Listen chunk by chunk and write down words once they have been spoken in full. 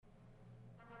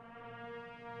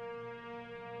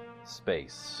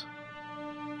space,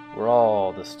 where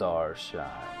all the stars shine.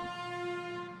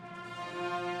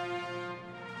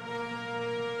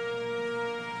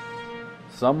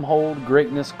 Some hold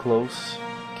greatness close,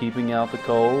 keeping out the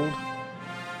cold,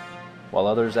 while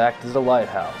others act as a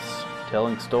lighthouse,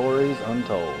 telling stories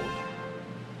untold.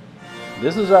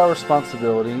 This is our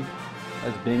responsibility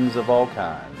as beings of all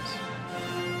kinds,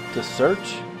 to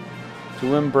search,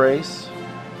 to embrace,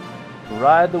 to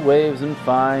ride the waves and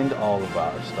find all of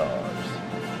our stars.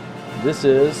 This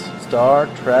is Star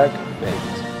Trek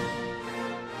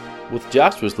Fate. With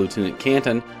Joshua's Lieutenant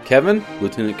Canton, Kevin,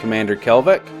 Lieutenant Commander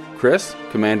Kelvec, Chris,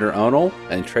 Commander Onel,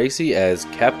 and Tracy as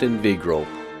Captain Vigral.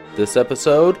 This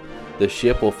episode, the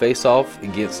ship will face off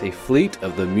against a fleet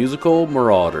of the musical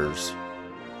marauders.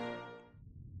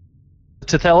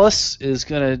 Tethellus is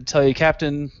going to tell you,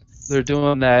 Captain, they're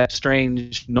doing that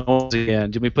strange noise again.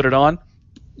 Did we put it on?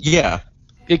 Yeah.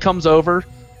 It comes over.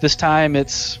 This time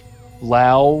it's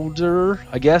louder,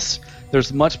 I guess.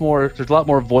 There's a lot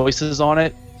more voices on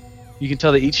it. You can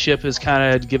tell that each ship is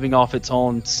kind of giving off its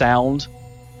own sound.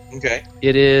 Okay.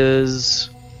 It is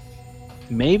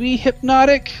maybe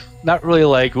hypnotic. Not really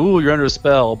like, ooh, you're under a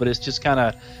spell, but it's just kind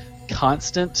of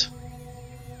constant.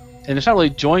 And it's not really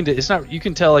joined. It's not. You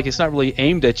can tell like it's not really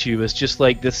aimed at you. It's just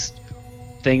like this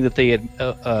thing that they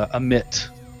emit.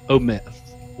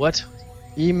 What?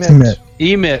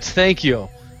 Emit. Thank you.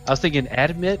 I was thinking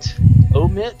admit,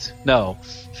 omit. No,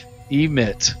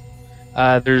 emit.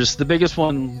 There's the biggest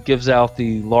one gives out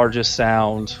the largest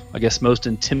sound. I guess most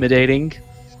intimidating.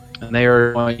 And they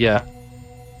are yeah.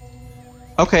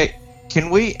 Okay. Can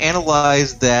we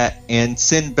analyze that and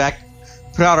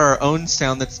put out our own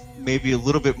sound that's maybe a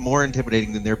little bit more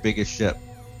intimidating than their biggest ship?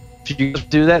 If you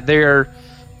do that,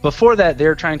 before that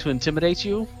they're trying to intimidate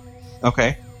you.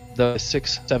 Okay. The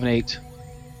 6, 7, 8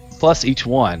 plus each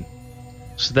one,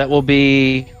 so that will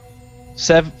be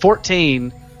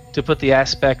 14 to put the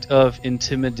aspect of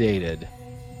intimidated.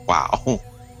 Wow.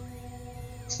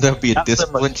 So that would be a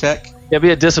discipline check. Yeah,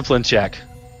 be a discipline check.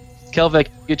 Kelvec,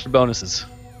 get your bonuses.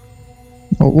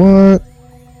 What?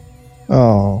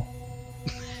 Oh.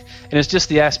 And it's just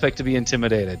the aspect to be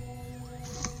intimidated.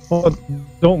 Well,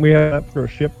 don't we have that for a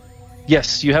ship?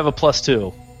 Yes, you have a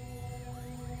 +2.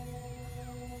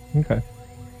 Okay.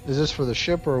 Is this for the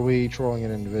ship, or are we each rolling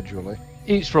it individually?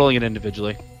 Each rolling it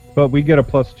individually. But we get a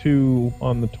 +2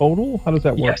 on the total? How does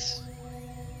that work? Yes.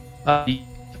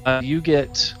 You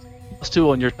get +2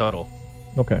 on your total.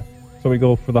 Okay. So we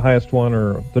go for the highest one,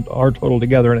 or our total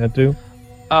together and add 2?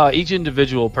 Each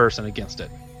individual person against it.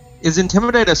 Is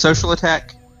Intimidate a social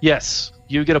attack? Yes,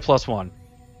 you get a +1.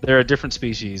 They're a different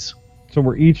species. So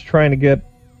we're each trying to get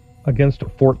against a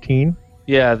 14?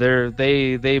 Yeah,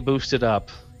 they boost it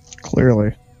up.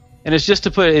 Clearly. And it's just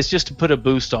to put a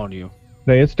boost on you.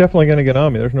 No, it's definitely going to get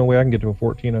on me. There's no way I can get to a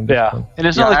 14 on discipline. Yeah, and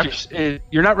it's not like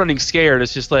you're not running scared.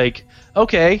 It's just like,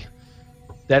 okay,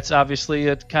 that's obviously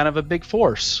a kind of a big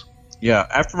force. Yeah,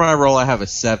 after my roll I have a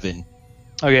 7.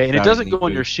 Okay, and it doesn't go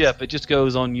on your ship. It just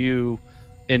goes on you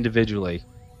individually.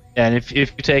 And if you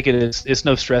take it, it's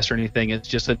no stress or anything. It's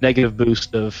just a negative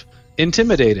boost of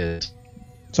intimidated.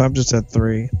 So I'm just at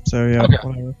 3. So yeah, okay.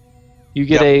 Whatever. You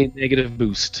get a negative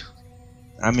boost.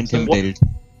 I'm intimidated.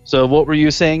 So what were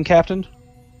you saying, Captain?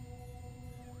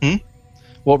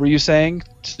 What were you saying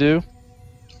to do?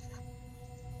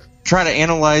 Try to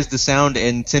analyze the sound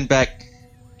and send back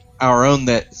our own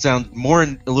that sound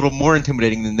a little more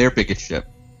intimidating than their biggest ship.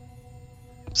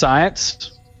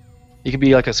 Science. It could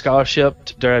be like a scholarship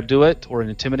to do it, or an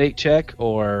intimidate check,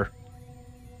 or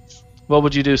what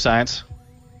would you do, Science?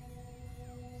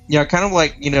 Yeah, kind of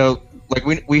like, like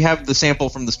we have the sample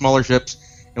from the smaller ships,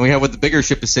 and we have what the bigger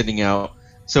ship is sending out.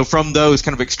 So from those,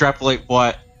 kind of extrapolate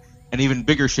what an even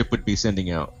bigger ship would be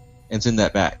sending out, and send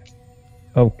that back.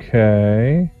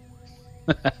 Okay.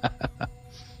 I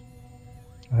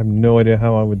have no idea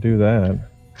how I would do that.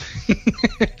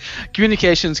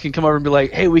 Communications can come over and be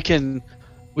like, hey, we can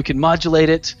modulate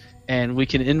it, and we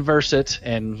can inverse it,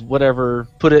 and whatever,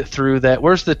 put it through that.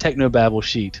 Where's the technobabble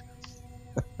sheet?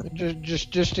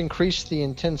 Just increase the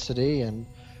intensity and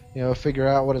figure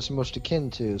out what it's most akin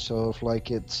to. So if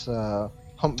like it's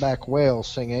humpback whale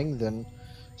singing, then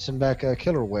send back a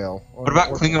killer whale. What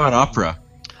about Klingon opera?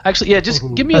 Actually, yeah, just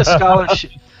give me a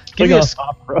scholarship.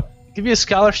 Give me a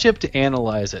scholarship to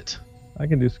analyze it. I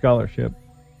can do scholarship.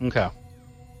 Okay.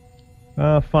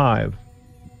 5.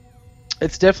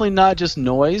 It's definitely not just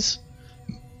noise.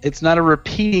 It's not a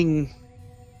repeating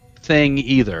thing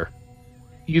either.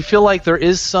 You feel like there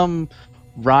is some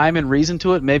rhyme and reason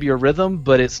to it, maybe a rhythm,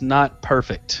 but it's not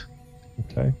perfect.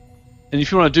 Okay. And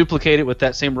if you want to duplicate it with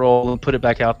that same roll and put it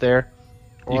back out there,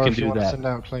 Or you can if you do want to that. send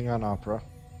out Klingon Opera,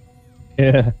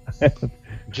 Yeah.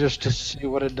 just to see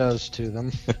what it does to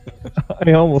them.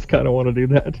 I almost kind of want to do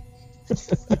that.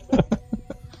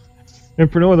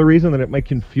 And for no other reason than it might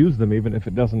confuse them, even if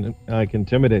it doesn't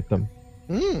intimidate them.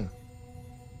 Hmm.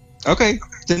 Okay,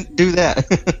 didn't do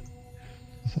that.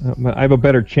 I have a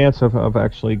better chance of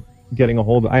actually getting a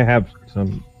hold. I have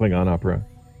some Klingon opera.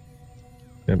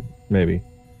 Yeah, maybe.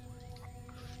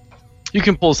 You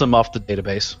can pull some off the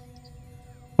database.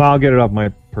 Well, I'll get it off my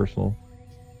personal.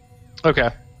 Okay.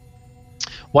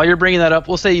 While you're bringing that up,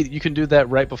 we'll say you can do that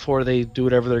right before they do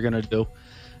whatever they're going to do.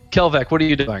 Kelvek, what are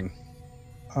you doing?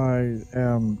 I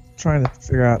am trying to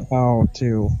figure out how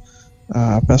to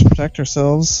best protect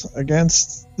ourselves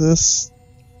against this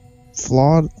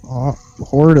flawed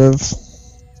horde of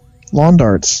lawn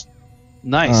darts.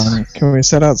 Nice. Can we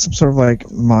set out some sort of like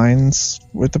mines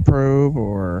with the probe,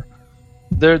 or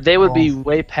They would be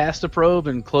way past the probe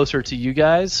and closer to you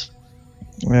guys.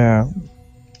 yeah,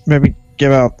 maybe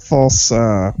give out false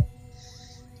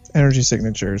energy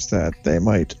signatures that they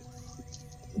might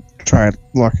try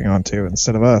locking onto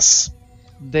instead of us.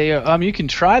 They you can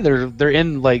try. They're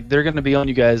in like they're going to be on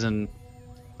you guys in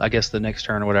I guess the next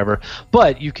turn or whatever.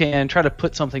 But you can try to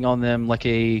put something on them like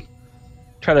was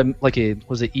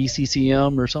it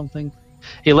ECCM or something?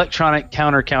 Electronic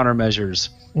countermeasures.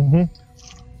 Mm-hmm.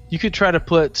 You could try to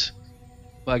put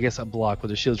I guess a block, but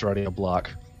the shield's already a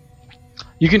block.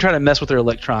 You can try to mess with their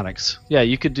electronics. Yeah,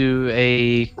 you could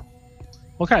do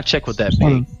what kind of check would that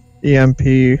be?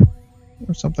 EMP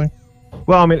or something.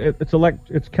 Well, I mean, it's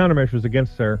countermeasures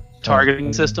against their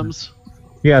Targeting systems?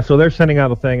 Yeah, so they're sending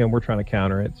out a thing, and we're trying to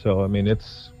counter it. So I mean,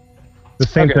 it's the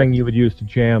same Okay. thing you would use to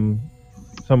jam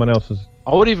someone else's.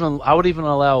 I would even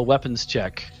allow a weapons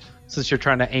check since you're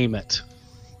trying to aim it.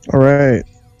 All right,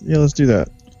 yeah, let's do that.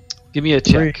 Give me a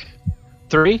check.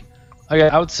 3? Okay,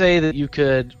 I would say that you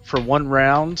could, for one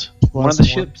round, one of the Plus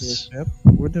ships... to the ship,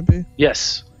 wouldn't it be?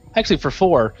 Yes. Actually, for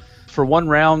 4. For one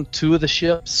round, 2 of the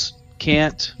ships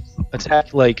can't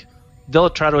attack. Like, they'll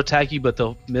try to attack you, but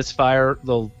they'll misfire.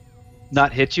 They'll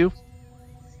not hit you.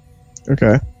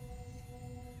 Okay.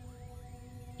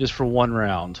 Just for one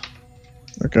round.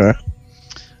 Okay.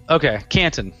 Okay,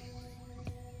 Canton.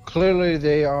 Clearly,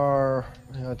 they are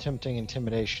attempting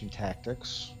intimidation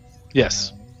tactics.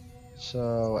 Yes.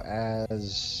 So,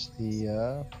 as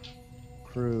the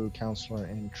crew counselor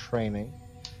in training,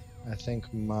 I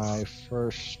think my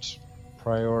first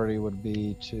priority would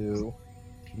be to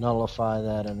nullify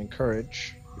that and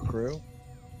encourage the crew.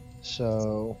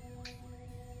 So,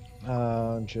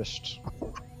 I just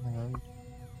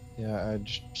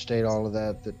state all of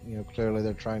that clearly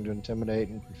they're trying to intimidate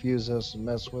and confuse us and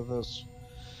mess with us.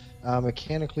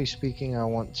 Mechanically speaking, I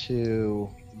want to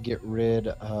get rid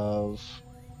of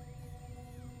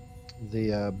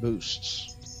the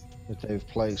boosts that they've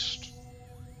placed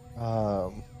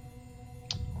on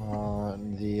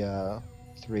the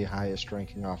 3 highest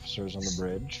ranking officers on the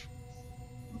bridge.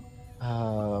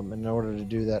 In order to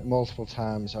do that multiple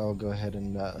times, I'll go ahead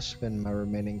and spend my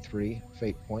remaining 3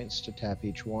 fate points to tap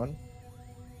each one.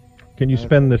 Can you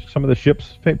spend some of the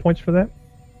ship's fate points for that?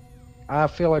 I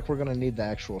feel like we're going to need the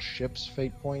actual ship's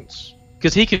fate points.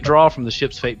 Because he can draw from the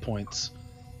ship's fate points.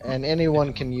 And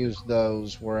anyone can use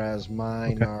those, whereas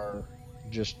mine Okay. are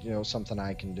just, something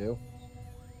I can do.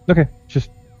 Okay, just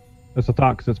that's a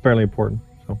thought because it's fairly important.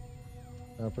 So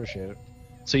I appreciate it.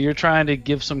 So you're trying to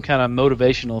give some kind of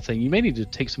motivational thing. You may need to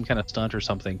take some kind of stunt or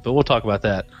something, but we'll talk about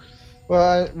that.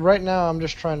 Well, right now I'm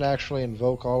just trying to actually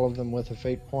invoke all of them with a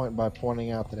fate point by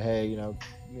pointing out that, hey,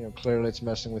 clearly it's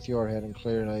messing with your head, and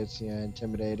clearly it's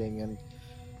intimidating, and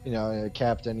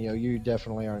Captain, you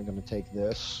definitely aren't going to take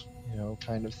this,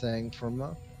 kind of thing from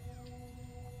Okay,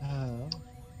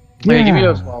 give me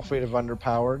a small fleet of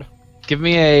underpowered give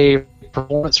me a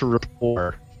performance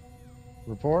rapport.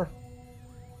 rapport.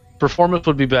 Performance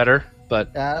would be better,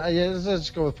 but Yeah, let's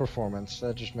go with performance.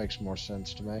 That just makes more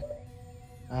sense to me.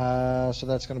 So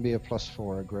that's going to be a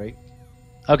 +4. Great.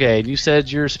 okay. You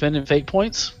said you're spending fate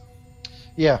points.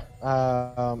 Yeah.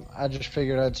 I just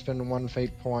figured I'd spend 1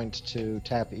 fate point to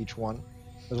tap each one.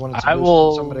 Because when it's I boosted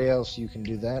will- somebody else, you can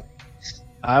do that.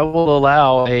 I will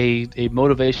allow a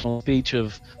motivational speech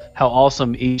of how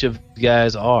awesome each of you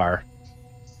guys are.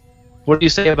 What do you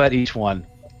say about each one?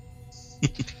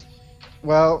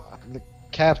 Well, the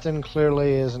captain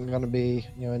clearly isn't going to be,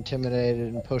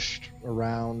 intimidated and pushed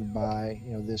around by,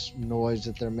 this noise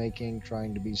that they're making,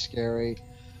 trying to be scary.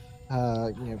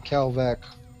 Kelvek,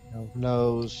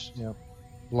 knows,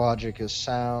 logic is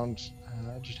sound.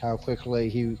 Just how quickly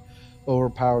he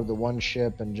overpowered the one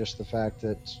ship, and just the fact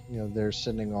that, they're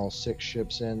sending all 6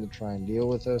 ships in to try and deal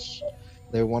with us.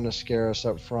 They want to scare us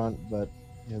up front, but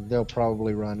they'll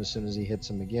probably run as soon as he hits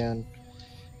them again.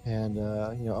 And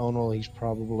Onal, he's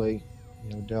probably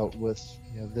dealt with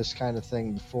this kind of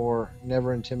thing before.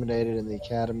 Never intimidated in the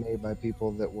academy by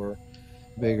people that were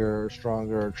bigger or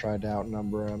stronger or tried to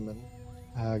outnumber him,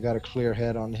 and got a clear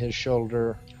head on his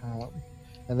shoulder.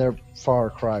 And they're far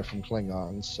cry from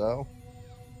Klingons, so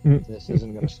this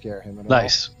isn't going to scare him at all.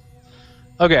 Nice.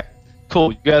 Okay,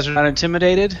 cool. You guys are not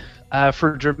intimidated.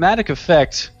 For dramatic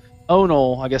effect,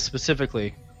 Onal, I guess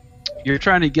specifically, you're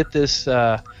trying to get this.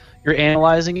 You're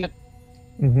analyzing it.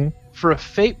 Mm-hmm. For a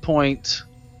fate point,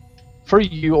 for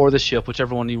you or the ship,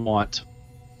 whichever one you want.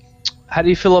 How do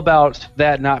you feel about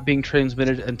that not being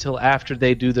transmitted until after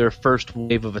they do their first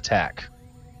wave of attack?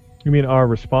 You mean our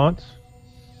response?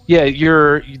 Yeah,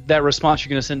 that response you're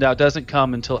going to send out doesn't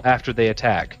come until after they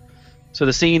attack. So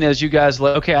the scene is you guys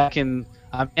like, okay,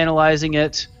 I'm analyzing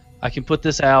it. I can put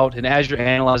this out, and as you're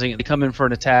analyzing it, they come in for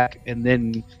an attack, and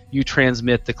then you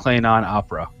transmit the Klingon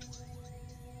opera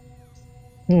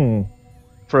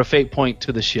for a fate point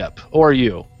to the ship, or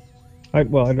you.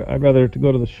 I'd rather to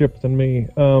go to the ship than me.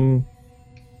 That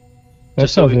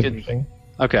Just so sounds we can- interesting.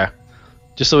 Okay.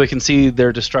 Just so we can see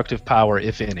their destructive power,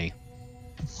 if any.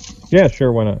 Yeah,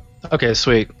 sure, why not? Okay,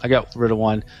 sweet. I got rid of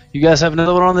one. You guys have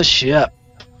another one on the ship.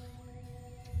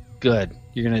 Good.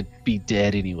 You're going to be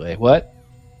dead anyway. What?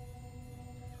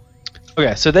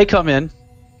 Okay, so they come in.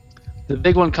 The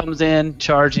big one comes in,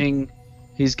 charging.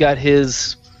 He's got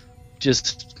his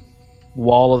just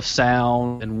wall of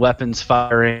sound and weapons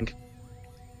firing.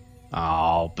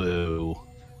 Oh, boo.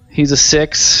 He's a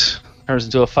 6. Turns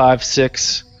into a 5,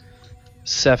 6,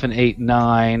 7, 8,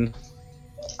 9.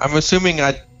 I'm assuming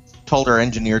I told our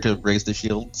engineer to raise the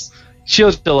shields.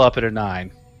 Shield's still up at a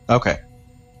 9. Okay.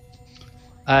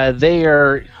 They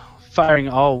are firing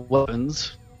all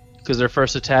weapons because their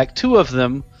first attack. 2 of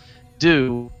them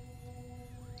do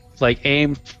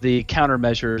aim for the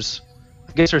countermeasures.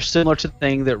 I guess are similar to the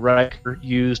thing that Riker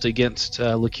used against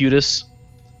Locutus.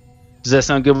 Does that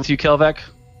sound good with you, Kelvec?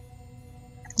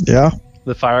 Yeah.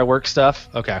 The fireworks stuff?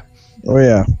 Okay. Oh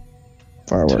yeah.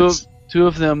 Fireworks. Two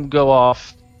of them go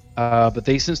off, but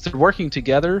since they're working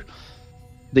together,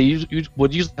 they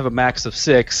would usually have a max of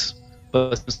 6,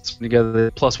 but since they're together, they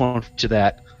 +1 to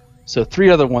that. So 3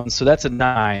 other ones, so that's a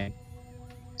 9.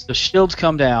 So shields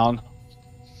come down.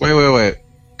 Wait.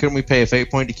 Couldn't we pay a fate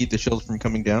point to keep the shields from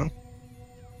coming down?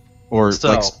 Or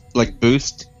So- like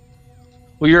boost?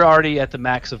 Well, you're already at the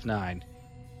max of 9.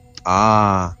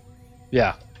 Ah.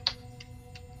 Yeah.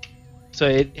 So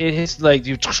it hits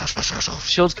you.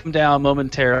 Shields come down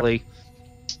momentarily,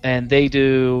 and they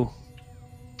do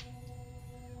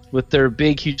with their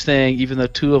big huge thing. Even though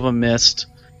 2 of them missed,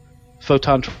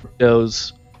 photon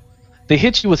torpedoes. They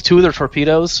hit you with 2 of their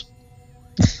torpedoes.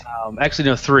 Actually,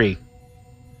 no, 3.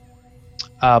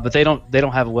 But they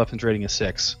don't have a weapons rating of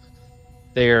 6.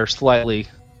 They are slightly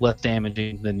less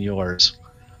damaging than yours.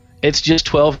 It's just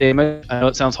 12 damage. I know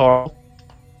it sounds horrible,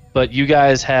 but you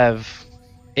guys have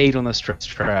 8 on the stress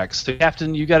tracks. So,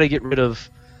 Captain, you got to get rid of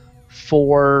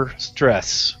 4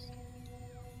 stress.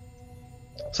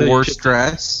 So 4 you should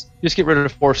stress? just get rid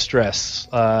of 4 stress.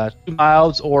 2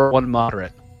 milds or 1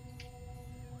 moderate.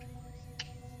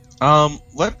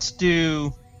 Let's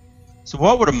do... So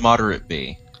what would a moderate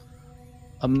be?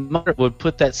 A moderate would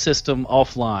put that system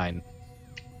offline.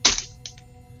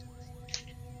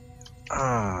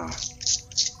 Ah.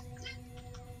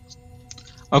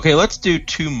 Okay, let's do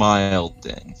 2 mild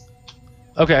then.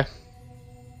 Okay.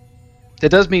 That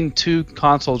does mean 2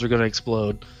 consoles are going to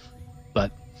explode,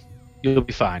 but you'll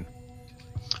be fine.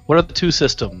 What are the 2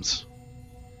 systems?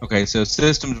 Okay, so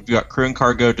systems, we've got crew and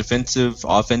cargo, defensive,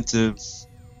 offensive,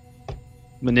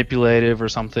 Manipulative or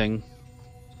something.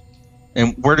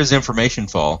 and where does information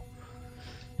fall?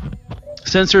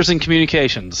 Sensors and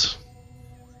communications.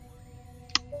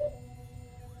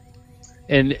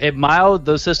 And at mild,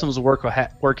 those systems will work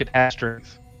at half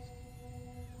strength.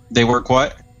 They work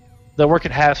what? They'll work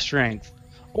at half strength.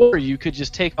 Or you could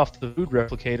just take off the food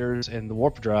replicators and the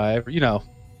warp drive,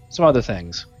 some other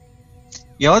things.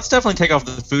 Yeah, let's definitely take off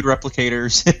the food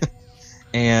replicators.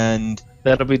 And,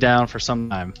 That'll be down for some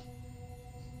time.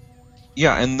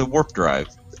 yeah, and the warp drive.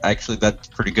 Actually, that's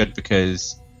pretty good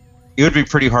because it would be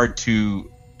pretty hard to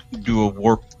do a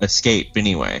warp escape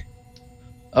anyway.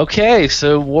 Okay,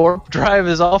 so warp drive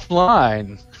is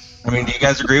offline. I mean, do you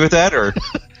guys agree with that, or?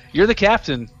 You're the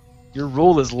captain. Your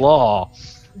rule is law.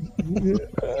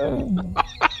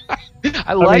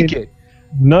 I like mean, it.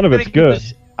 None of it's good.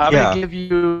 I'm Yeah. going to give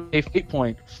you a fate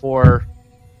point for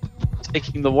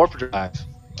taking the warp drive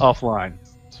offline.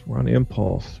 We're on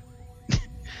impulse.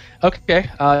 Okay.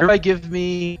 Everybody give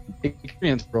me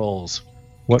experience rolls.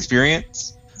 What?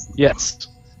 Experience? Yes.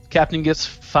 Captain gets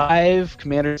 5,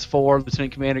 Commander gets 4,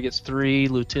 Lieutenant Commander gets 3,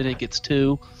 Lieutenant gets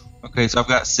 2. Okay, so I've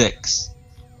got 6.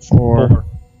 4.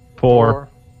 4.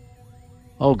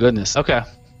 Oh, goodness. Okay.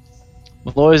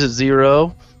 Malloy's at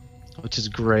 0, which is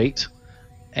great.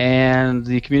 And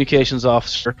the communications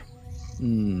officer.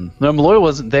 No, Malloy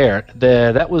wasn't there.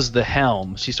 That was the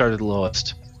helm. She started the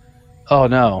lowest. Oh,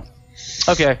 no.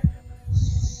 Okay.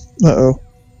 Uh-oh.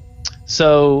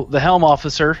 So the helm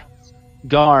officer,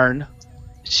 Garn,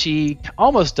 she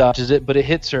almost dodges it, but it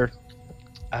hits her.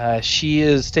 She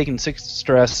is taking 6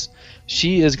 stress.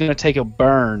 She is going to take a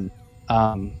burn.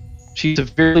 She's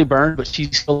severely burned, but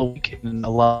she's still awake and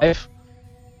alive.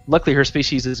 Luckily, her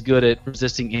species is good at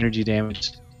resisting energy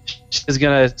damage. She's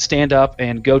going to stand up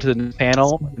and go to the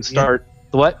panel and start...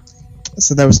 What?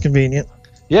 So that was convenient.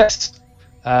 Yes.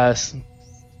 That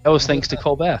was thanks to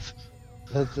Colbeth.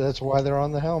 That's why they're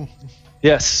on the helm.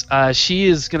 Yes, she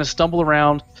is going to stumble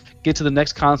around, get to the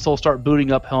next console, start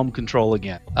booting up helm control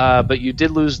again. But you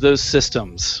did lose those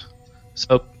systems.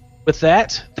 So with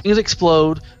that, things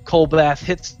explode. Colbath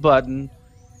hits the button.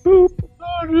 Boop.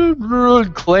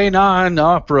 Klingon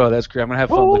Opera. That's great. I'm going to have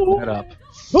fun looking that up.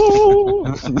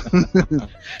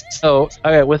 So,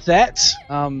 okay, with that,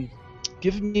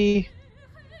 give me...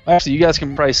 Actually, you guys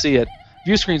can probably see it.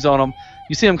 View screen's on them.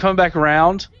 You see them coming back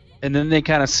around, and then they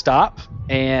kind of stop,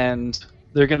 and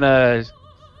they're going to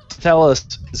tell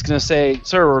us, it's going to say,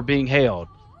 "Sir, we're being hailed."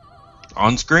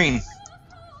 On screen.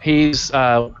 He's,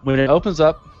 when it opens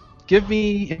up, give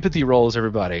me empathy rolls,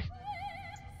 everybody.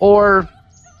 Or,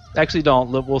 actually don't,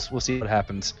 we'll see what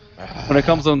happens. When it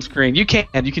comes on screen, you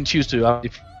can choose to,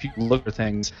 if you look for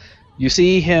things. You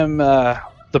see him,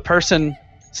 the person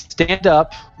stand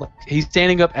up, he's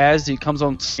standing up as he comes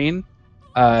on screen.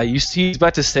 You see he's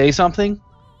about to say something,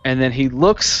 and then he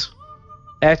looks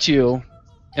at you,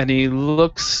 and he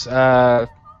looks.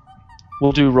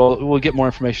 We'll get more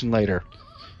information later.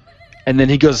 And then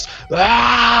he goes,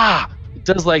 "Ah!" It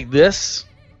does like this,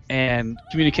 and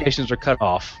communications are cut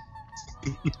off.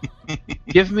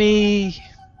 Give me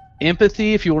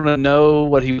empathy if you want to know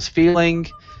what he was feeling.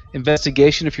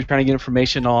 Investigation if you're trying to get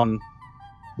information on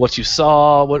what you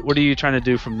saw. What are you trying to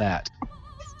do from that?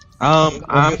 I'm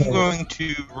going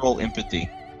to roll empathy.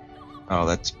 Oh,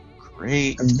 that's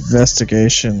great.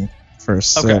 Investigation for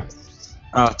 6. Okay.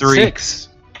 3. 6.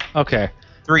 Okay.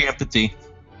 3 empathy.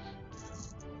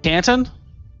 Canton?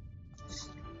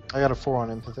 I got a 4 on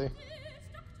empathy.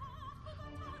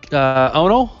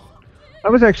 Ono? I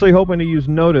was actually hoping to use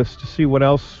notice to see what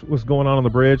else was going on the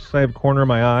bridge. So I have a corner of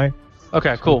my eye.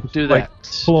 Okay, cool. Do Like,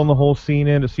 that. pulling the whole scene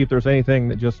in to see if there's anything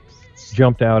that just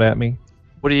jumped out at me.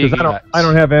 What do you Because got? I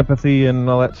don't have empathy and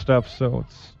all that stuff, so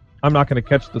I'm not going to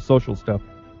catch the social stuff.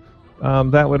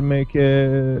 That would make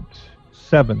it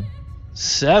 7.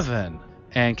 7.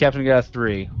 And Captain got a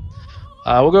 3.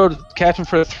 We'll go to Captain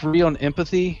for a 3 on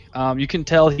empathy. You can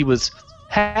tell he was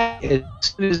happy as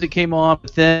soon as it came on,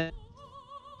 but then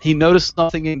he noticed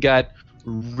something and got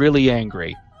really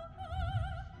angry.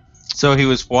 So he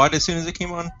was what as soon as it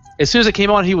came on? As soon as it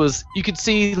came on, you could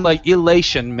see like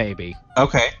elation maybe.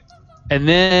 Okay. And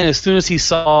then as soon as he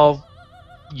saw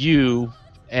you,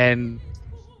 and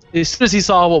as soon as he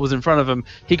saw what was in front of him,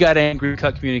 he got angry and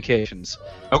cut communications.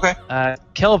 Okay.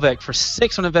 Kelvek for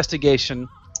 6 on investigation.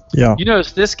 Yeah. You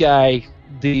notice this guy,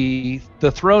 the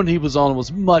throne he was on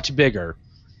was much bigger.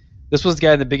 This was the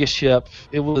guy in the biggest ship.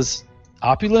 It was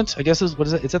opulent, I guess. Is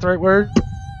that the right word?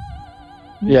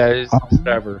 Yeah, it's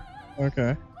whatever.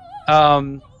 Okay.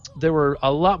 There were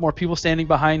a lot more people standing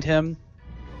behind him.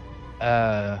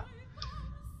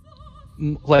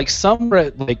 Like some were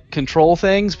at like control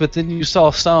things, but then you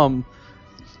saw some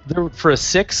there for a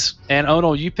 6. And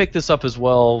Ono, you picked this up as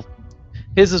well.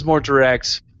 His is more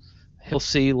direct. He'll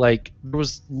see like there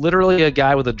was literally a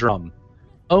guy with a drum.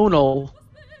 Ono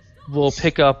will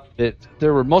pick up that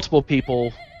there were multiple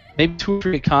people, maybe 2 or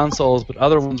 3 consoles, but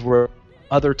other ones were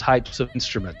other types of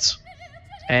instruments.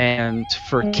 And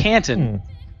for Canton,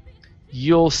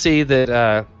 you'll see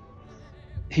that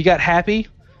he got happy,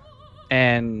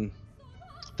 and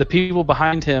the people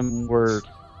behind him were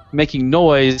making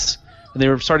noise, and they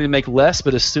were starting to make less,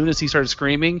 but as soon as he started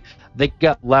screaming, they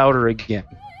got louder again.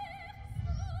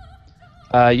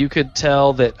 You could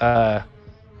tell that,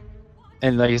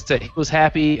 and like I said, he was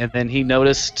happy, and then he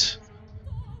noticed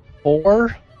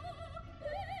 4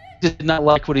 did not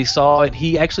like what he saw, and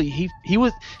he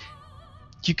was.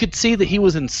 You could see that he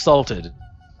was insulted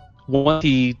once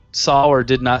he saw or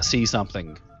did not see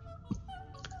something.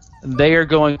 They are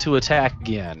going to attack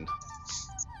again.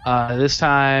 This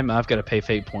time I've got to pay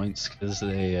fate points because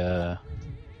they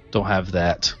don't have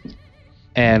that.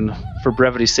 And for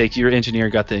brevity's sake, your engineer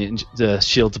got the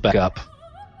shields back up.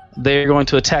 They're going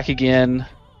to attack again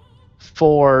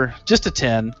for just a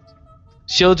 10.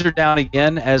 Shields are down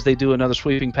again as they do another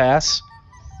sweeping pass.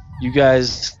 You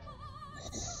guys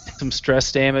take some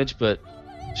stress damage, but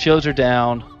shields are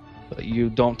down, but you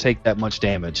don't take that much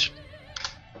damage.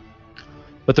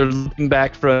 But they're looking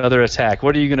back for another attack.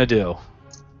 What are you going to do?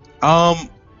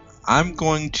 I'm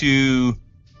going to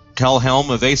tell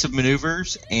Helm evasive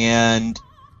maneuvers, and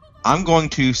I'm going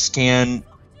to scan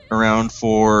around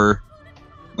for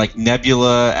like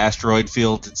nebula, asteroid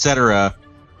fields, etc.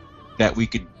 that we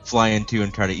could fly into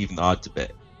and try to even the odds a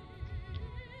bit.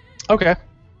 Okay.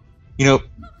 You know,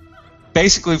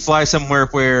 basically fly somewhere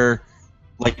where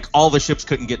like all the ships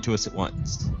couldn't get to us at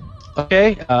once.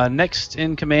 Okay. Next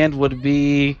in command would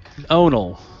be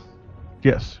Onal.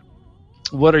 Yes.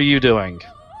 What are you doing?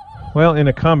 Well, in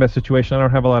a combat situation, I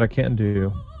don't have a lot I can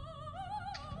do.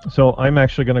 So I'm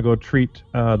actually going to go treat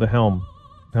the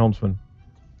helmsman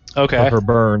Okay. of her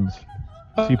burns.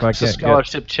 See if I It's a can't get.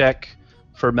 scholarship check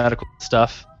for medical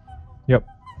stuff. Yep.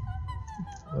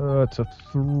 It's a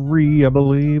 3, I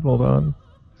believe. Hold on.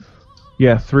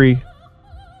 Yeah, 3.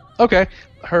 Okay.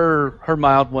 Her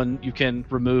mild one, you can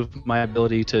remove my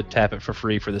ability to tap it for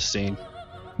free for this scene.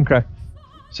 Okay.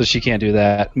 So she can't do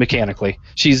that mechanically.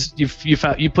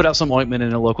 You put out some ointment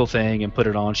in a local thing and put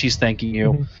it on. She's thanking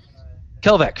you. Mhm.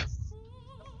 Kelvek.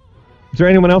 Is there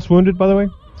anyone else wounded, by the way?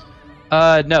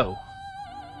 No.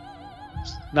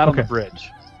 Not on the Okay. bridge.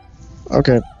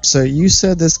 Okay, so you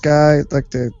said this guy, like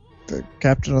the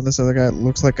captain on this other guy,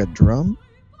 looks like a drum?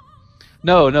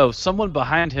 No. Someone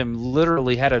behind him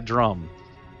literally had a drum.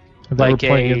 They were Like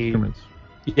playing a- instruments.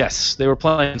 Yes, they were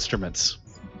playing instruments.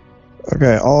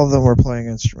 Okay, all of them were playing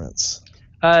instruments.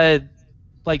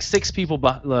 Like 6 people,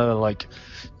 like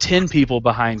 10 people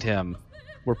behind him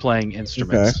were playing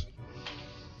instruments.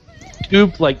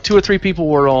 2 or 3 people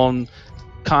were on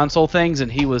console things,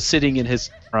 and he was sitting in his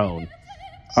throne.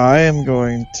 I am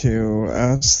going to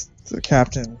ask the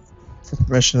captain for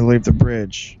permission to leave the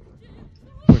bridge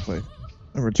quickly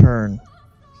and return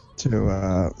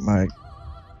to my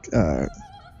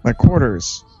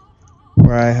quarters,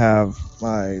 where I have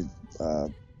my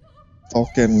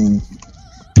Vulcan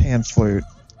pan flute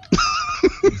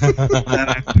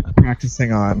that I've been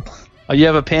practicing on. Oh, you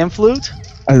have a pan flute?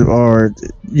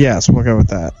 Yes, we'll go with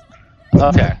that.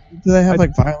 Okay. Do they have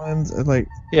like violins? Like,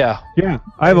 Yeah. Yeah,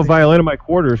 I have a violin in my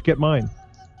quarters. Get mine.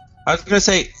 I was gonna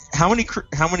say, how many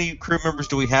crew members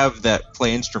do we have that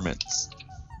play instruments?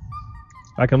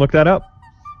 I can look that up.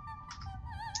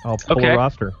 I'll pull Okay. a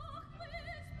roster.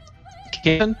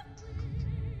 Ken,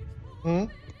 Hmm?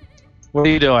 what are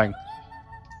you doing?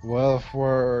 Well, if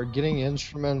we're getting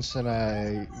instruments and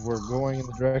we're going in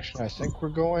the direction I think we're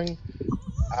going,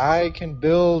 I can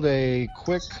build a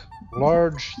quick,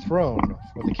 large throne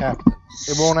for the captain.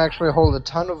 It won't actually hold a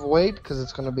ton of weight because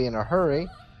it's going to be in a hurry,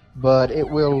 but it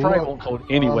will Probably look, won't hold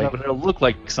anyway, enough- but it'll look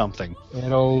like something.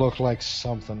 it'll look like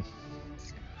something.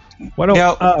 Why don't,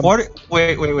 Now,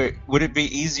 wait. Would it be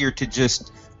easier to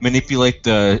just manipulate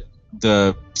the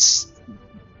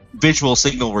visual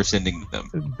signal we're sending to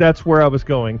them? That's where I was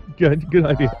going. Good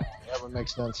idea. That would make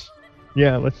sense.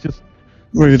 Yeah, let's just.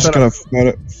 we're just Set gonna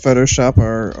Photoshop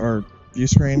our view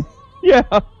screen. Yeah,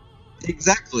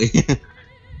 Exactly.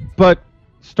 but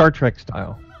Star Trek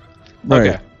style. Right.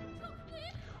 Okay.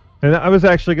 And I was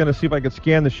actually going to see if I could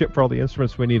scan the ship for all the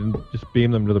instruments we need and just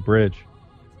beam them to the bridge.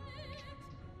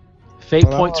 Fate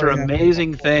Well, points are yeah.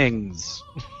 amazing things.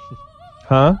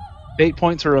 Huh? Fate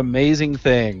points are amazing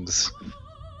things.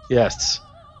 Yes.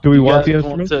 Do we You want the guys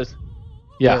want instruments? to-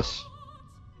 Yeah. Yes.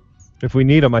 If we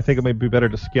need them, I think it may be better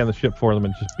to scan the ship for them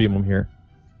and just beam them here.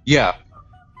 Yeah.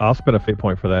 I'll spend a fate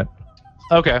point for that.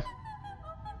 Okay.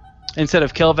 Instead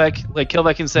of Kelvek, like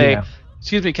Kelvek can say, Yeah.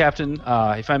 "Excuse me, Captain.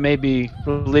 If I may be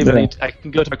relieved, I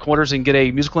can go to my quarters and get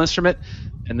a musical instrument."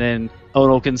 And then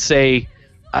Onal can say,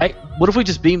 what if we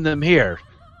just beam them here?"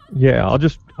 Yeah, I'll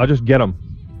just get them.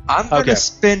 I'm going to Okay.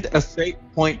 spend a fate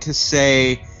point to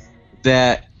say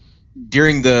that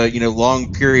during the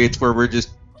long periods where we're just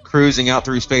cruising out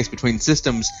through space between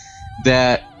systems,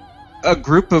 that a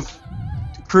group of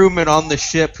crewmen on the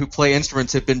ship who play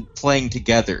instruments have been playing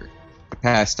together to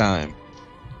pass time.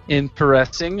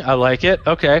 Interesting. I like it.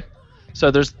 Okay.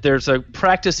 So there's a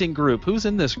practicing group. Who's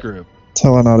in this group?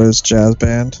 Telenato's jazz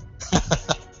band.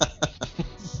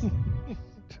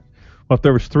 Well, if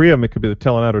there was 3 of them, it could be the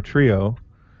Telenato Trio.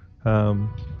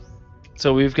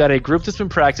 So we've got a group that's been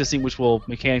practicing, which will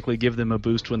mechanically give them a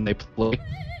boost when they play.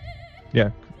 Yeah.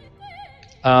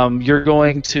 You're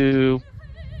going to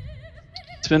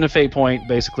spend a fate point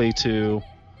basically to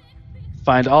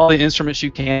find all the instruments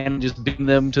you can and just beam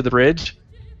them to the bridge.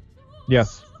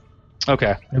 Yes.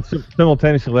 Okay. And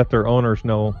simultaneously let their owners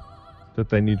know that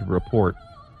they need to report.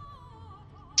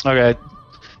 Okay.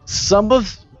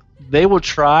 They will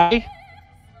try,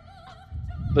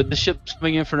 but the ship's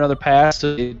coming in for another pass,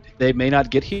 so they may not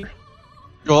get here.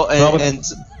 Well, and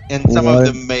some What?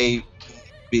 of them may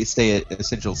stay at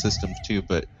essential systems too,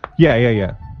 but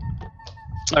Yeah.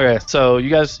 Okay, so you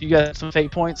guys have some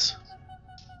fate points.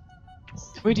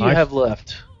 How many do you I- have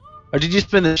left? Or did you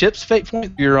spend the ship's fate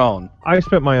point or your own? I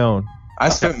spent my own. I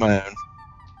spent my own.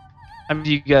 How many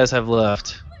do you guys have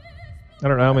left? I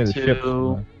don't know how many the Two.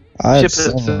 ships. I have Ship is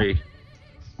seven. 3.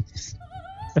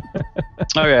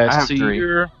 Okay, I have so 3.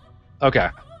 you're okay.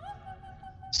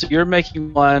 So you're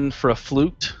making one for a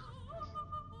flute,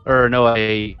 or no?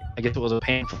 I guess it was a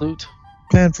pan flute.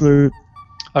 Pan flute.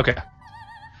 Okay,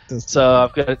 This- so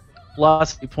I've got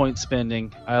lots of point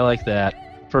spending. I like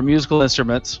that for musical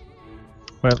instruments.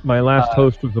 My last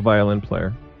host was a violin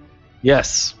player.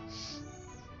 Yes.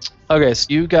 Okay, so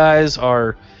you guys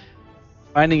are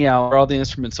finding out where all the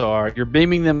instruments are. You're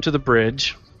beaming them to the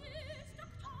bridge.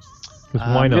 'Cause why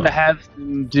I'm not? going to have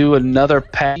them do another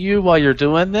pat you while you're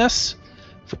doing this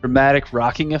for dramatic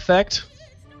rocking effect.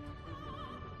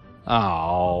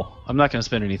 Oh, I'm not going to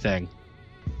spend anything.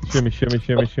 Shimmy, shimmy,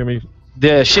 shimmy, shimmy.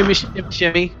 The shimmy, shimmy,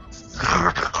 shimmy.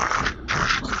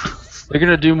 They're going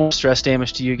to do more stress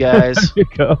damage to you guys. There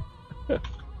you go.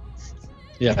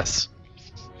 Yes.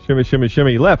 Shimmy, shimmy,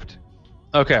 shimmy. Left.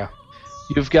 Okay.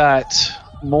 You've got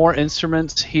more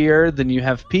instruments here than you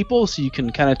have people, so you can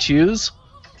kind of choose.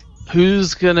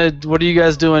 What are you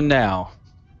guys doing now?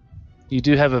 You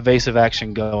do have evasive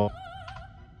action go.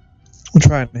 I'm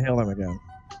trying to hail him again.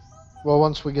 Well,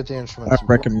 once we get the I instruments,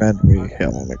 recommend we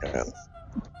hail him again.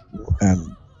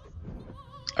 And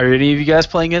Are any of you guys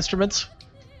playing instruments?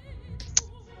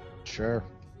 sure.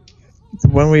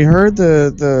 when we heard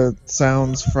the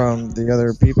sounds from the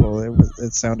other people,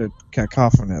 it sounded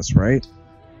cacophonous, right?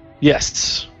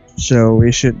 Yes. So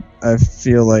I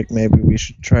feel like maybe we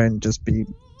should try and just be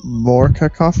more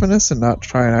cacophonous and not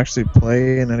try and actually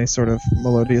play in any sort of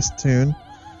melodious tune.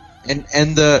 And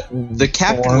the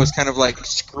captain was kind of like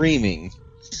screaming.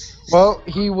 Well,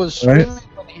 he was Right. screaming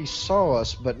when he saw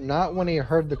us, but not when he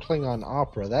heard the Klingon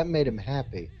opera. That made him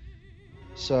happy.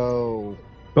 So,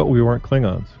 But we weren't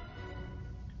Klingons.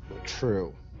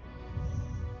 true.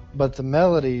 But the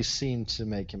melodies seemed to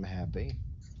make him happy.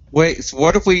 Wait, so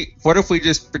what if we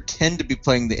just pretend to be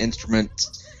playing the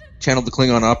instruments, channel the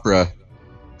Klingon opera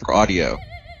for audio?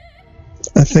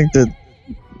 I think that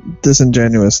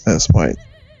disingenuousness might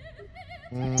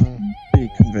Mm, be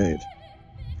conveyed.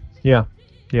 Yeah.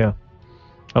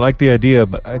 I like the idea,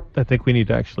 but I think we need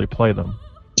to actually play them.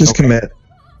 Just Okay. commit.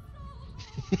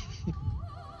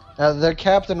 the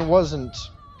captain wasn't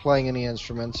playing any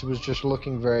instruments. He was just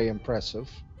looking very impressive.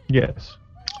 Yes.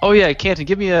 Oh yeah, Canton,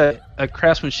 give me a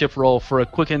craftsmanship roll for a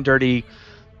quick and dirty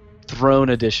throne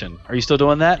edition. Are you still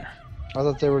doing that? I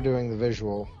thought they were doing the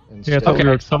visual Yeah, I instead. thought Okay, we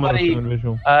were someone somebody- doing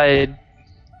visual.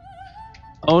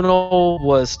 Ono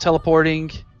was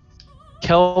teleporting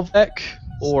Kelvek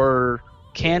or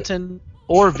Canton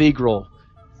or Vigral.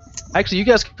 Actually, you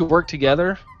guys could work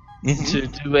together Mhm. to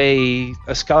do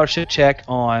a scholarship check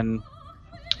on,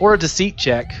 or a deceit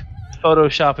check,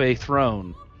 Photoshop a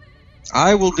throne.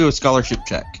 I will do a scholarship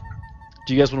check.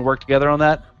 Do you guys want to work together on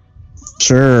that?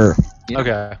 Sure. Yeah.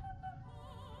 Okay.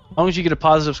 As long as you get a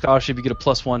positive scholarship, you get a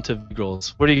 +1 to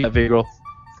Vigral's. What do you got, Vigral?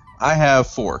 I have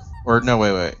 4. Or no,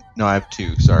 wait. No, I have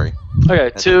 2. Sorry. Okay,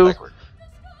 That's 2, backward.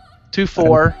 2,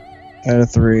 4. I had a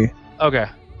 3. Okay.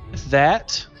 With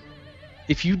that,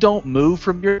 if you don't move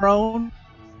from your throne,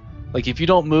 like if you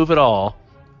don't move at all,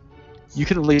 you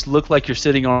can at least look like you're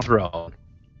sitting on a throne.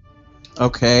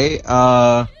 Okay.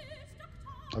 A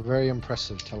very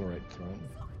impressive Tellarite throne.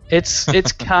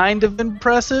 It's kind of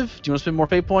impressive. Do you want to spend more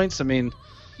fate points? I mean,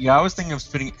 Yeah, I was thinking of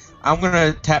spinning. I'm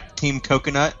gonna tap Team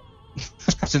Coconut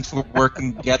since we're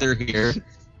working together here.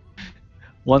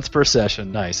 once per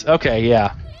session. Nice. Okay,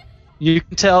 yeah. You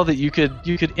can tell that you could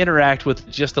interact with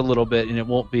it just a little bit and it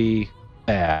won't be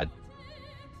bad.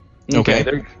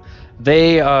 Okay.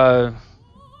 They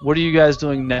what are you guys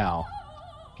doing now?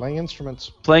 Playing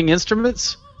instruments. Playing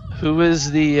instruments?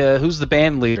 Who's the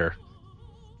band leader?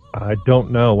 I don't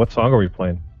know. What song are we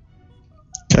playing?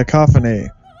 Cacophony.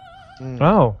 Mm.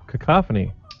 Oh,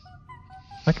 Cacophony.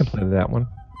 I can play that one.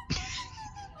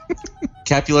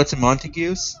 Capulets and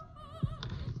Montagues.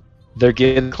 They're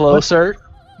getting closer.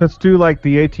 Let's do like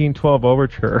the 1812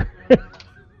 Overture.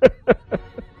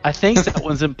 I think that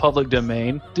one's in public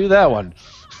domain. Do that one.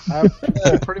 I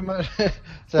pretty much.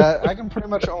 I can pretty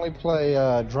much only play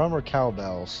drum or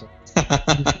cowbells.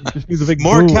 Just needs a big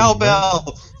More boom,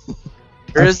 cowbell.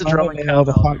 There is the drum and How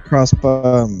the cowbell. hot cross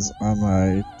buns on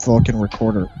my Vulcan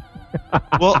recorder.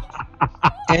 Well,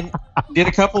 and did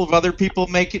a couple of other people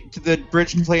make it to the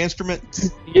bridge to play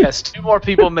instruments? Yes, 2 more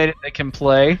people made it that can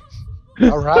play.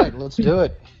 All right, let's do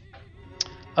it.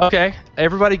 Okay,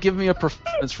 everybody give me a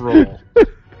performance roll.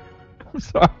 I'm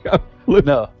sorry. I'm flipping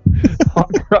No. hot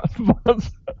cross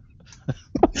buns.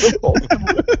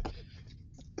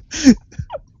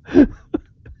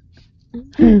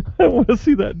 I want to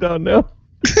see that done now.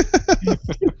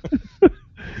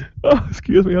 Oh,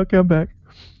 excuse me. I'll come back.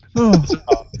 Oh,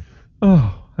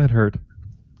 that hurt.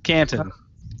 Canton,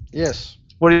 Yes.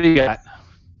 what do you got?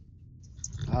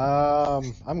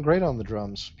 I'm great on the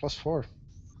drums. +4.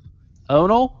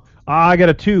 Onal, I got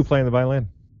a 2 playing the violin.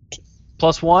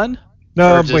 +1?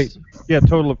 No, Or just- wait. Yeah,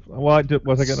 total of. Well, I did.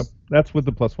 Was I gonna? That's with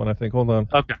the +1, I think. Hold on.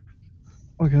 Okay.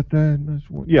 I got that.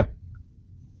 Yeah.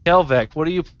 Kelvec, what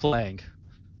are you playing?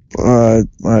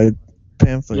 My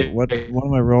pamphlet. Yeah. What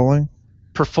am I rolling?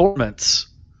 Performance.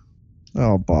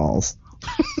 Oh, balls.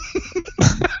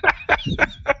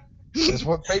 That's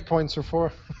what fate points are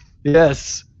for.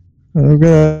 Yes. I'm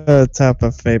gonna tap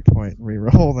a fate point and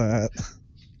re-roll that.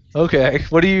 Okay.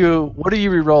 What are you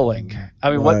re-rolling?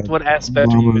 I mean, what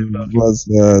aspect are you Mama invoking? was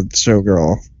the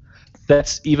showgirl.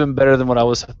 That's even better than what I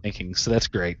was thinking, so that's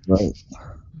great. Right.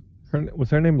 Was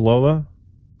her name Lola?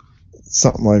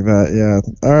 Something like that, yeah.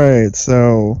 Alright,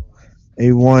 so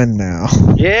a 1 now.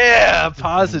 Yeah,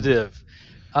 positive.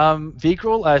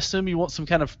 Vikrul, I assume you want some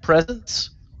kind of presence?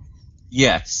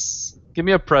 Yes. Give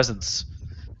me a presence.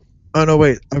 Oh no,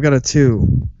 wait, I've got a 2.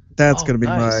 That's Oh, gonna be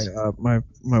nice.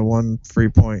 my 1 free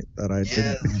point that I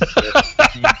didn't.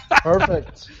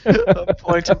 Perfect. A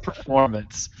point of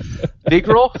performance.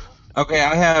 Vikrul? Okay,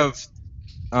 I have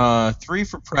 3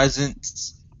 for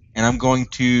presents, and I'm going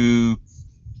to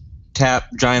tap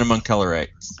Giant Among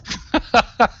Tellarites.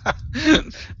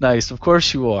 Nice, of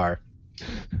course you are.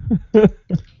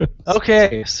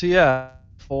 Okay, so yeah,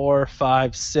 4,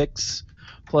 5, 6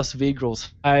 plus Vigrul's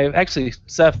 5, actually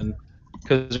 7,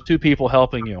 because there's 2 people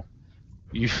helping you.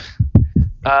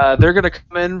 They're gonna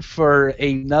come in for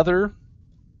another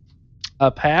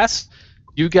pass.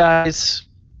 You guys,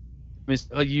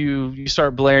 you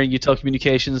start blaring. You tell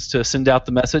communications to send out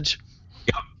the message.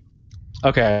 Yep.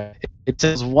 Okay, it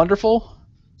says wonderful.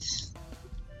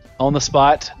 On the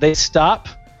spot, they stop.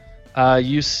 To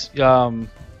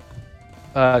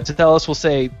tell us, we'll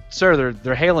say, sir,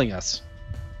 they're hailing us.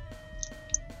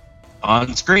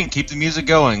 On screen, keep the music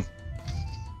going.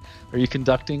 Are you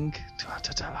conducting?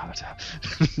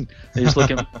 They're just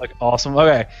looking like awesome.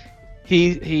 Okay,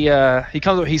 he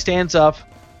comes up, he stands up,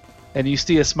 and you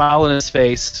see a smile in his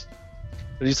face,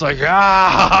 and he's like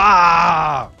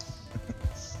ah,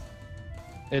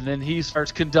 and then he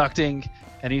starts conducting,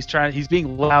 and he's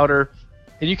being louder,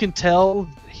 and you can tell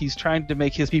he's trying to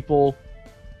make his people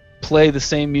play the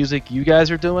same music you guys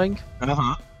are doing.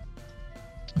 Uh-huh.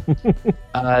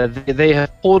 They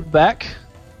have pulled back.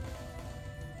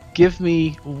 Give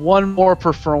me one more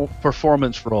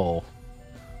performance roll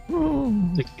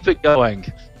to keep it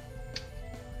going.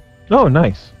 Oh,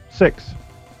 nice. 6.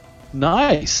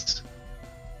 Nice.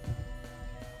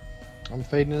 I'm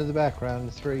fading into the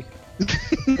background to 3.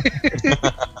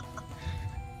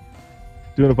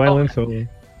 Doing a violin solo.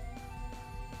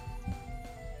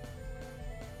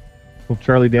 Little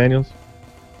Charlie Daniels.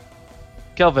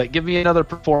 Kelvec, give me another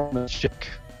performance check.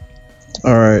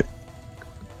 Alright.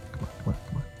 Come on.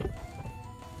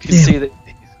 You can see that.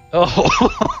 Oh,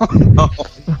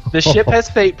 the ship has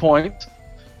fate point.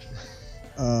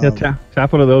 Yeah,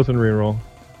 tap one of those and reroll.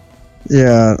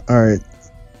 Yeah, alright.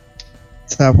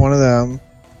 Tap one of them.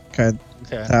 Okay,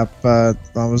 Okay, tap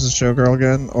Mama's a Showgirl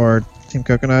again, or Team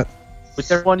Coconut.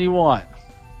 whichever one you want.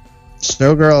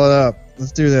 Showgirl it up.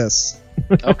 Let's do this.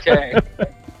 Okay,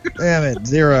 Damn it,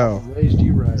 0. Raised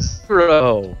you right.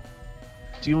 Bro.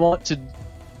 Do you want to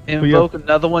invoke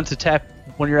another one to tap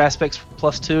one of your aspects for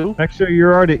 +2? Actually,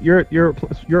 you're at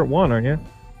 1, aren't you?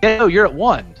 Yeah, no, you're at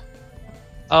 1.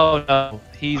 Oh no,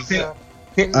 he's. Okay.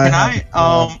 Can I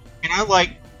I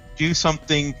like do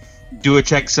something, do a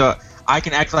check so I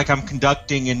can act like I'm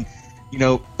conducting and,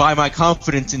 by my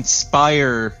confidence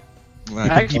inspire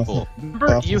Actually, people.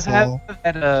 Remember, you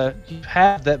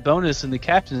have that bonus in the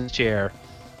captain's chair,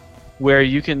 where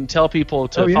you can tell people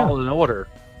to Oh, yeah. follow an order,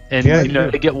 and Yeah, you know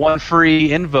sure. they get one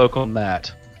free invoke on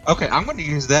that. Okay, I'm going to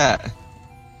use that.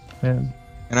 And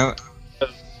And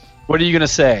What are you gonna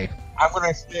say? I'm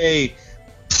going to say,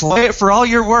 Play it for all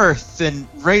you're worth and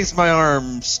raise my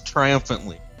arms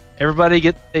triumphantly. Everybody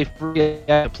get a free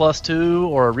 +2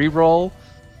 or a reroll.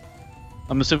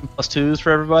 I'm assuming +2s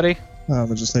for everybody. I'm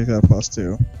gonna just take that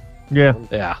 +2. Yeah,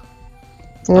 Yeah.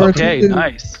 4 Okay, to 2.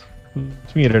 nice.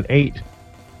 it's me at an 8.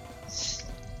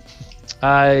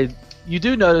 You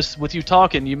do notice with you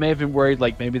talking, you may have been worried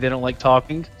like maybe they don't like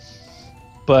talking,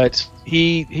 but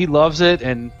he loves it,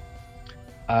 and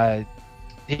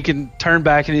he can turn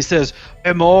back and he says,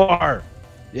 "And more,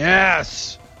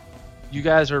 yes." You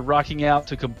guys are rocking out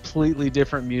to completely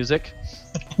different music.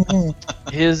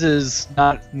 His is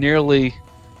not nearly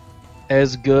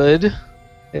as good.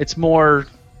 It's more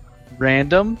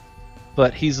random,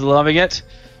 but he's loving it.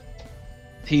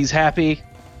 He's happy.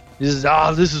 He says,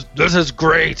 this is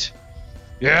great.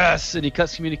 Yes, and he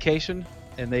cuts communication,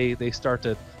 and they start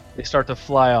to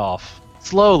fly off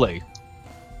slowly.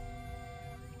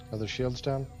 Are the shields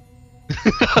down?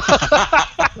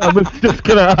 I was just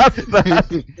gonna ask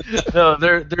that. No,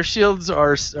 their shields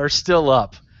are still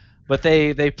up, but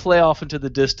they play off into the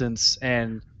distance,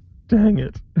 and Dang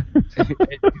it.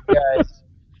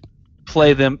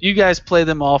 you guys play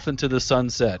them off into the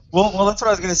sunset. Well, that's what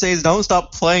I was gonna say. Is don't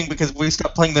stop playing, because if we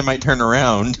stop playing, they might turn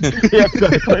around. Yeah,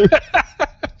 exactly.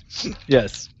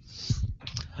 Yes.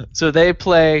 So they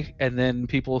play, and then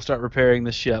people start repairing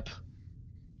the ship,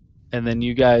 and then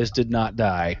you guys did not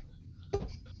die.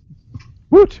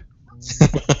 Woot.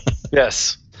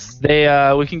 Yes.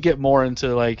 We can get more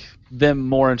into them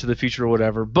more into the future or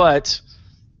whatever, but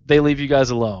they leave you guys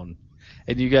alone,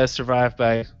 and you guys survive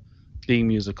by being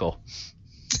musical.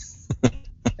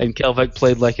 And Kelvek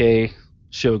played like a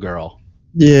showgirl.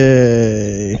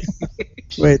 Yay.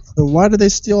 Wait, so why did they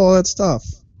steal all that stuff?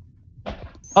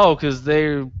 Oh, because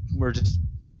they were just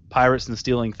pirates and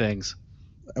stealing things.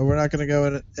 And we're not going to go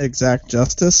in exact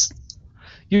justice?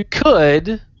 You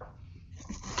could.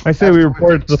 I say we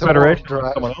report it to the Still Federation won't and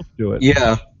drive. someone else do it.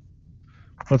 Yeah.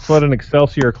 Let's let an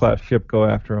Excelsior class ship go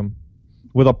after him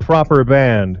with a proper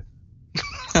band.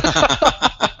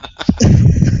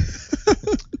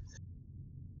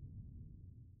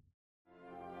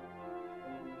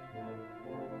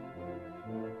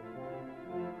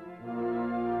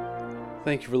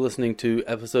 Thank you for listening to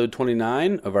episode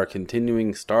 29 of our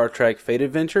continuing Star Trek Fate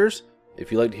Adventures.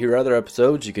 If you'd like to hear other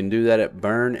episodes, you can do that at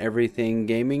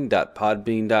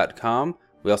burneverythinggaming.podbean.com.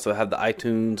 We also have the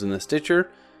iTunes and the Stitcher.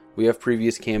 We have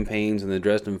previous campaigns and the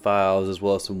Dresden Files, as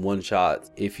well as some one-shots.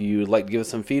 If you'd like to give us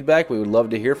some feedback, we would love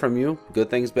to hear from you.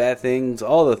 Good things, bad things,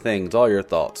 all the things, all your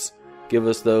thoughts. Give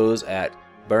us those at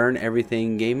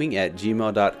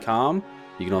burneverythinggaming@gmail.com.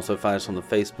 You can also find us on the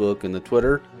Facebook and the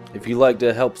Twitter. If you'd like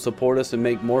to help support us and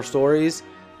make more stories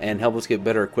and help us get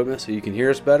better equipment so you can hear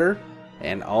us better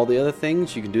and all the other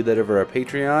things, you can do that over our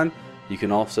Patreon. You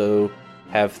can also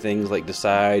have things like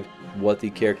decide what the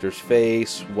characters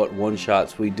face, what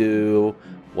one-shots we do,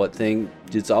 what thing.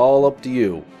 It's all up to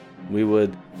you. We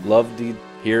would love to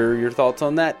hear your thoughts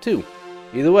on that too.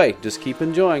 Either way, just keep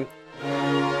enjoying.